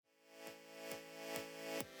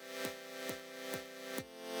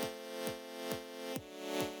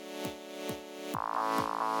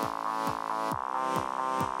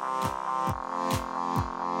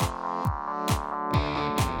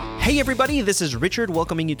Hey everybody, this is Richard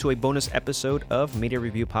welcoming you to a bonus episode of Media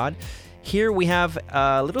Review Pod. Here we have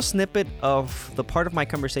a little snippet of the part of my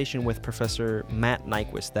conversation with Professor Matt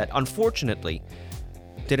Nyquist that unfortunately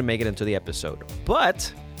didn't make it into the episode,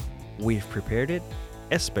 but we've prepared it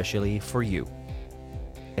especially for you.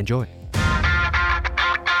 Enjoy.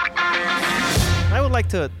 I would like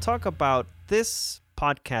to talk about this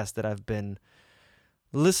podcast that I've been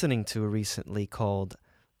listening to recently called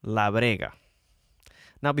La Brega.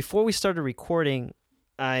 Now, before we started recording,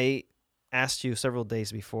 I asked you several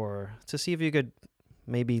days before to see if you could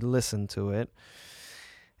maybe listen to it.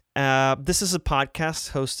 This is a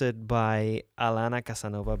podcast hosted by Alana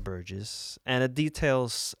Casanova Burgess, and it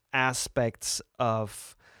details aspects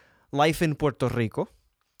of life in Puerto Rico,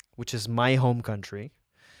 which is my home country,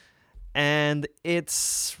 and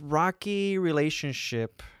its rocky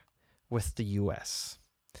relationship with the U.S.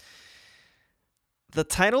 The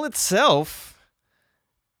title itself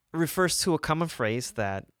refers to a common phrase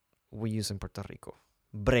that we use in Puerto Rico,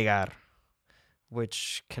 bregar,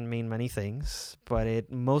 which can mean many things, but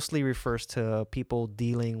it mostly refers to people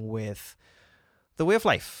dealing with the way of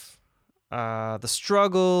life, the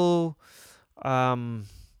struggle, finding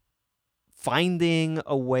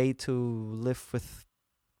a way to live with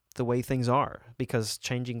the way things are, because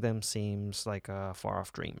changing them seems like a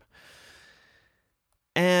far-off dream.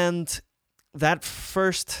 And that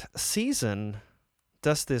first season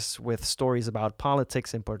does this with stories about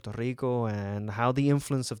politics in Puerto Rico and how the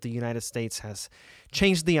influence of the United States has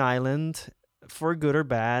changed the island for good or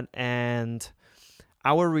bad, and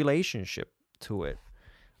our relationship to it.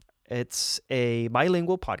 It's a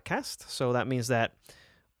bilingual podcast, so that means that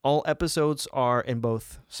all episodes are in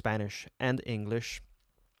both Spanish and English.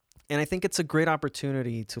 And I think it's a great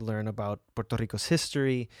opportunity to learn about Puerto Rico's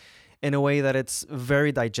history in a way that it's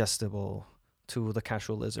very digestible to the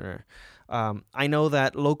casual listener. I know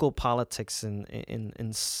that local politics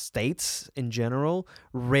in states in general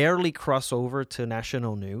rarely cross over to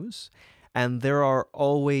national news, and there are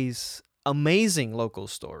always amazing local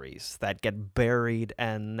stories that get buried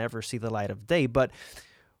and never see the light of day. But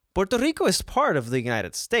Puerto Rico is part of the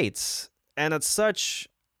United States, and as such,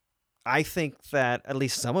 I think that at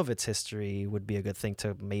least some of its history would be a good thing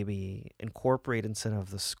to maybe incorporate in some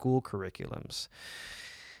of the school curriculums.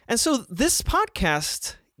 And so this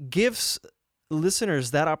podcast gives listeners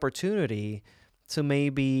that opportunity to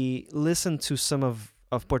maybe listen to some of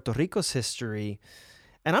Puerto Rico's history.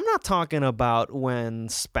 And I'm not talking about when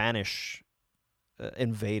Spanish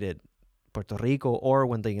invaded Puerto Rico or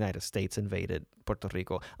when the United States invaded Puerto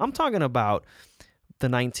Rico. I'm talking about the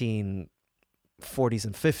 1940s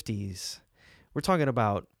and 50s. We're talking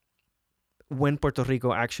about when Puerto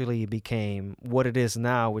Rico actually became what it is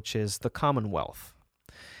now, which is the Commonwealth,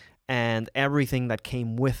 and everything that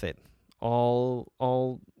came with it, all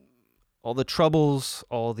the troubles,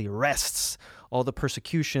 all the arrests, all the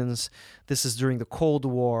persecutions. This is during the Cold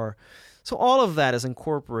War. So all of that is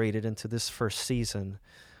incorporated into this first season.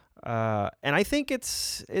 And I think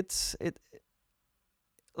it's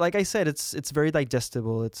like I said, it's very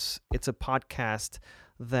digestible. It's a podcast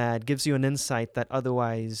that gives you an insight that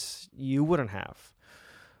otherwise you wouldn't have.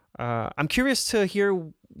 I'm curious to hear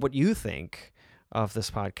what you think of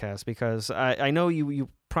this podcast, because I know you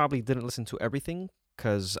probably didn't listen to everything,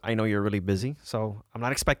 because I know you're really busy, so I'm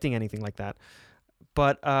not expecting anything like that.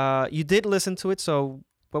 But you did listen to it, so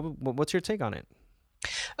what's your take on it?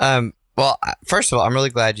 Well, first of all, I'm really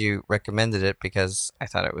glad you recommended it, because I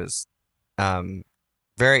thought it was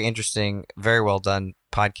very interesting, very well done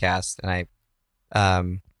podcast, and I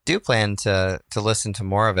do plan to listen to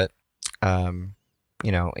more of it,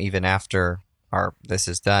 even after this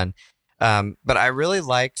is done. But I really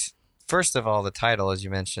liked, first of all, the title, as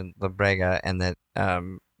you mentioned, La Brega, and that,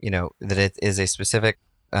 that it is a specific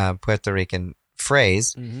Puerto Rican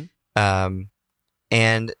phrase,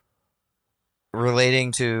 and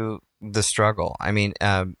relating to the struggle. I mean,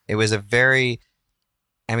 it was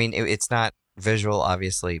it's not visual,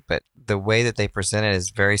 obviously, but the way that they present it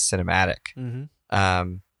is very cinematic.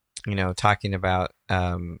 Talking about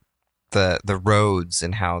the roads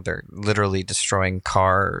and how they're literally destroying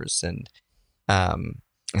cars and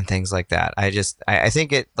things like that. I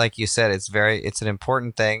think it, like you said, it's an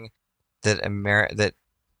important thing that that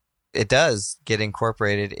it does get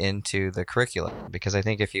incorporated into the curriculum, because I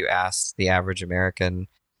think if you ask the average American,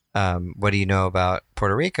 what do you know about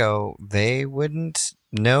Puerto Rico, they wouldn't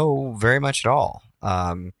know very much at all.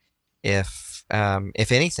 If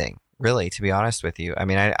anything, really, to be honest with you. I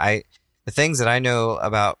mean, the things that I know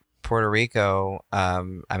about Puerto Rico,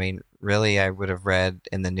 really, I would have read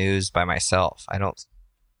in the news by myself. I don't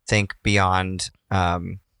think beyond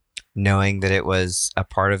knowing that it was a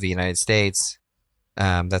part of the United States.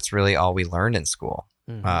 That's really all we learned in school.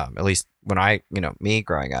 At least when me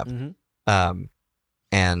growing up.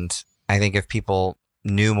 And I think if people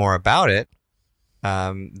knew more about it,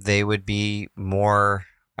 they would be more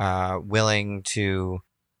willing to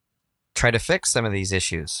try to fix some of these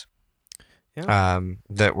issues. Yeah.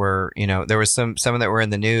 That were, there was some that were in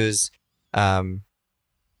the news, not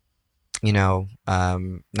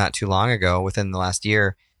too long ago, within the last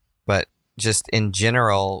year, but just in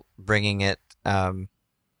general, bringing it,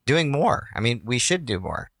 doing more. I mean, we should do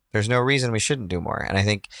more. There's no reason we shouldn't do more. And I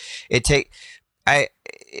think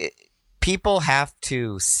people have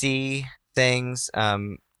to see things,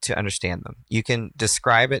 to understand them. You can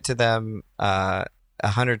describe it to them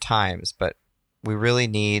 100 times, but we really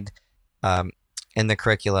need, in the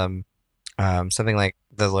curriculum, something like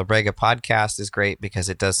the Brega podcast is great because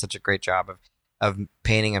it does such a great job of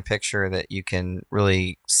painting a picture that you can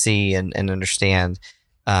really see and understand,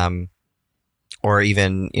 or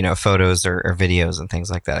even photos or videos and things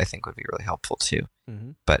like that. I think would be really helpful too.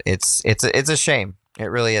 But it's a shame. It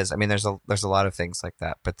really is. I mean, there's a lot of things like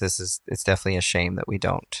that, but it's definitely a shame that we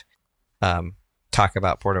don't talk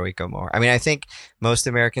about Puerto Rico more. I mean, I think most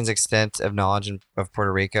Americans' extent of knowledge of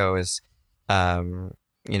Puerto Rico is, probably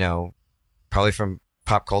from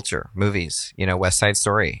pop culture, movies. West Side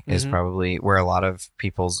Story is probably where a lot of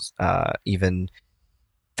people's even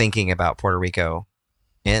thinking about Puerto Rico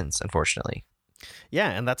ends, unfortunately. Yeah,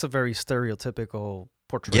 and that's a very stereotypical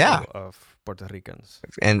portrayal of Puerto Ricans.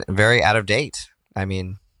 And very out of date. I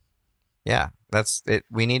mean, yeah, that's it.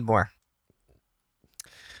 We need more.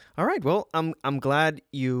 All right. Well, I'm glad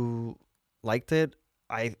you liked it.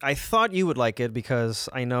 I thought you would like it because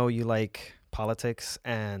I know you like politics,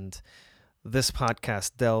 and this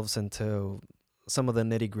podcast delves into some of the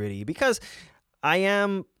nitty-gritty because I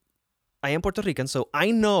am Puerto Rican, so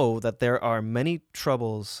I know that there are many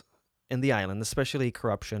troubles in the island, especially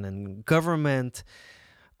corruption and government,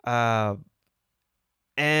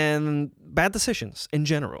 and bad decisions in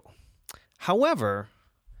general. However,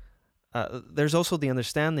 there's also the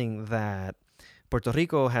understanding that Puerto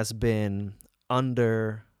Rico has been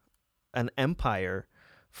under an empire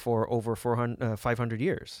for over 500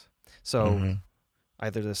 years. So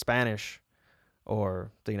either the Spanish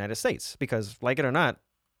or the United States, because like it or not,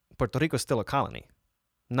 Puerto Rico is still a colony.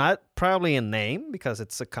 Not probably in name because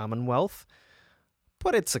it's a commonwealth,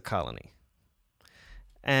 but it's a colony.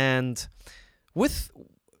 And with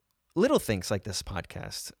little things like this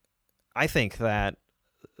podcast, I think that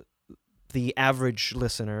the average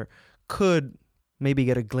listener could maybe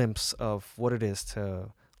get a glimpse of what it is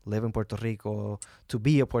to live in Puerto Rico, to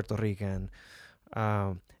be a Puerto Rican,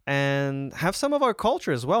 and have some of our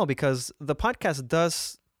culture as well, because the podcast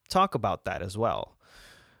does talk about that as well.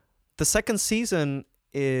 The second season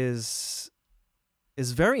is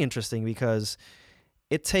very interesting because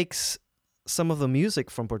it takes some of the music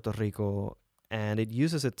from Puerto Rico and it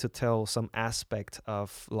uses it to tell some aspect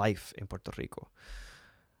of life in Puerto Rico.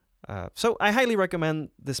 So I highly recommend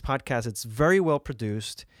this podcast. It's very well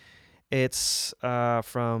produced. It's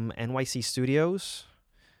from NYC Studios,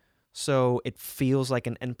 so it feels like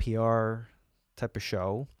an NPR type of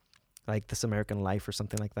show, like This American Life or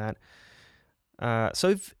something like that. So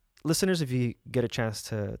if you get a chance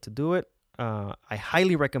to do it, I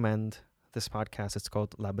highly recommend this podcast. It's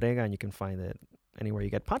called La Brega, and you can find it anywhere you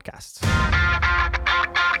get podcasts.